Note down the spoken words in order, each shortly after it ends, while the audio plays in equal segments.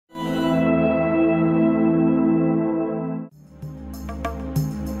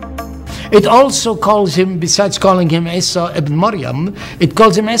It also calls him, besides calling him Isa ibn Maryam, it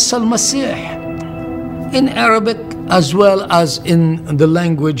calls him Arti Al-Masih in Arabic as well as in the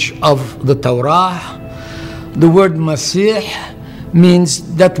language of the Torah. The word Masih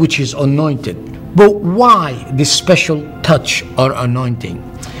means that which is anointed. But why this special touch or anointing?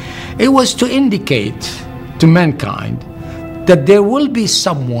 It was to indicate to mankind that there will be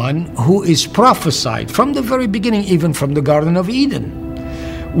someone who is prophesied from the very beginning, even from the Garden of Eden.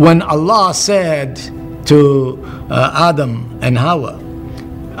 When Allah said to Adam and Hawa,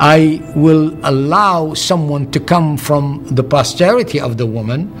 I will allow someone to come from the posterity of the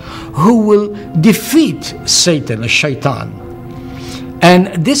woman who will defeat Satan, a shaitan.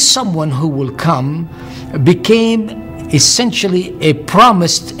 And this someone who will come became essentially a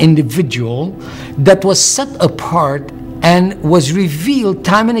promised individual that was set apart and was revealed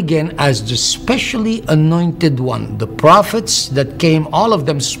time and again as the specially anointed one. The prophets that came, all of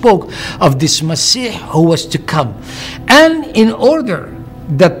them spoke of this Masih who was to come. And in order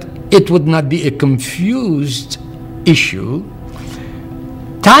that it would not be a confused issue,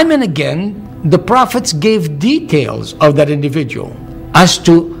 time and again, the prophets gave details of that individual as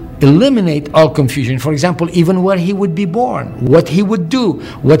to eliminate all confusion. For example, even where he would be born, what he would do,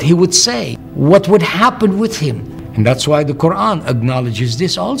 what he would say, what would happen with him. And that's why the Quran acknowledges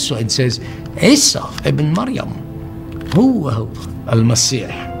this also. It says, Isa ibn Maryam, huwa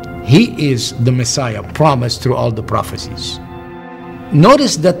al-Masih. He is the Messiah promised through all the prophecies.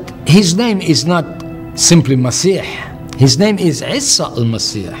 Notice that his name is not simply Masih. His name is Isa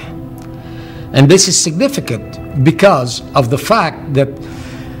Al-Masih. And this is significant because of the fact that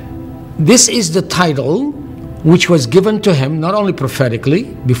this is the title which was given to him not only prophetically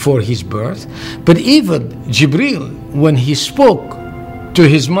before his birth, but even Jibril, when he spoke to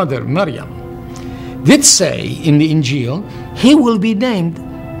his mother Maryam, did say in the Injil, he will be named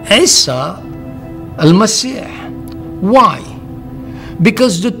Isa Al-Masih. Why?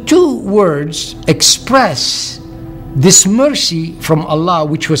 Because the two words express this mercy from Allah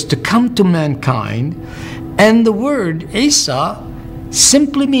which was to come to mankind, and the word Isa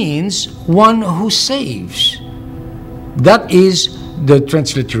simply means one who saves. That is the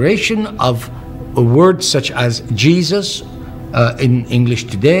transliteration of a word such as Jesus in English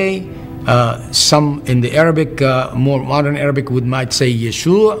today. Some in the Arabic, more modern Arabic might say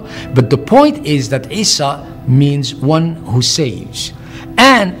Yeshua. But the point is that Isa means one who saves.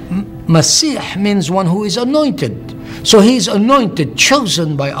 And Masih means one who is anointed. So he is anointed,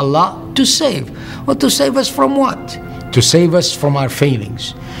 chosen by Allah to save. Well, to save us from what? To save us from our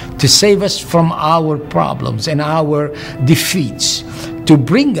failings, to save us from our problems and our defeats, to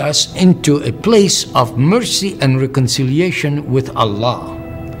bring us into a place of mercy and reconciliation with Allah.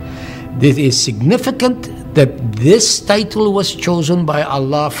 This is significant that this title was chosen by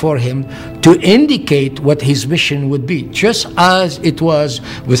Allah for him to indicate what his mission would be, just as it was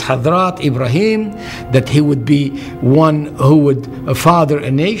with Hadrat Ibrahim, that he would be one who would father a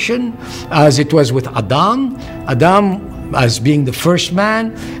nation, as it was with Adam as being the first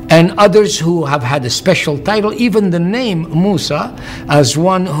man, and others who have had a special title, even the name Musa as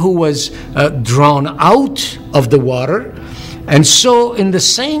one who was drawn out of the water. And so in the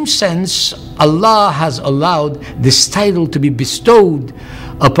same sense, Allah has allowed this title to be bestowed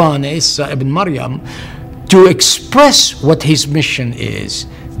upon Isa ibn Maryam to express what his mission is,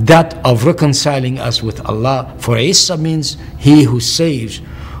 that of reconciling us with Allah. For Isa means he who saves,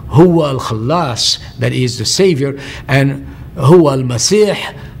 Huwa al-Khalas, that is the Savior, and Huwa al-Masih,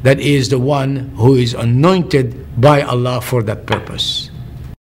 that is the one who is anointed by Allah for that purpose.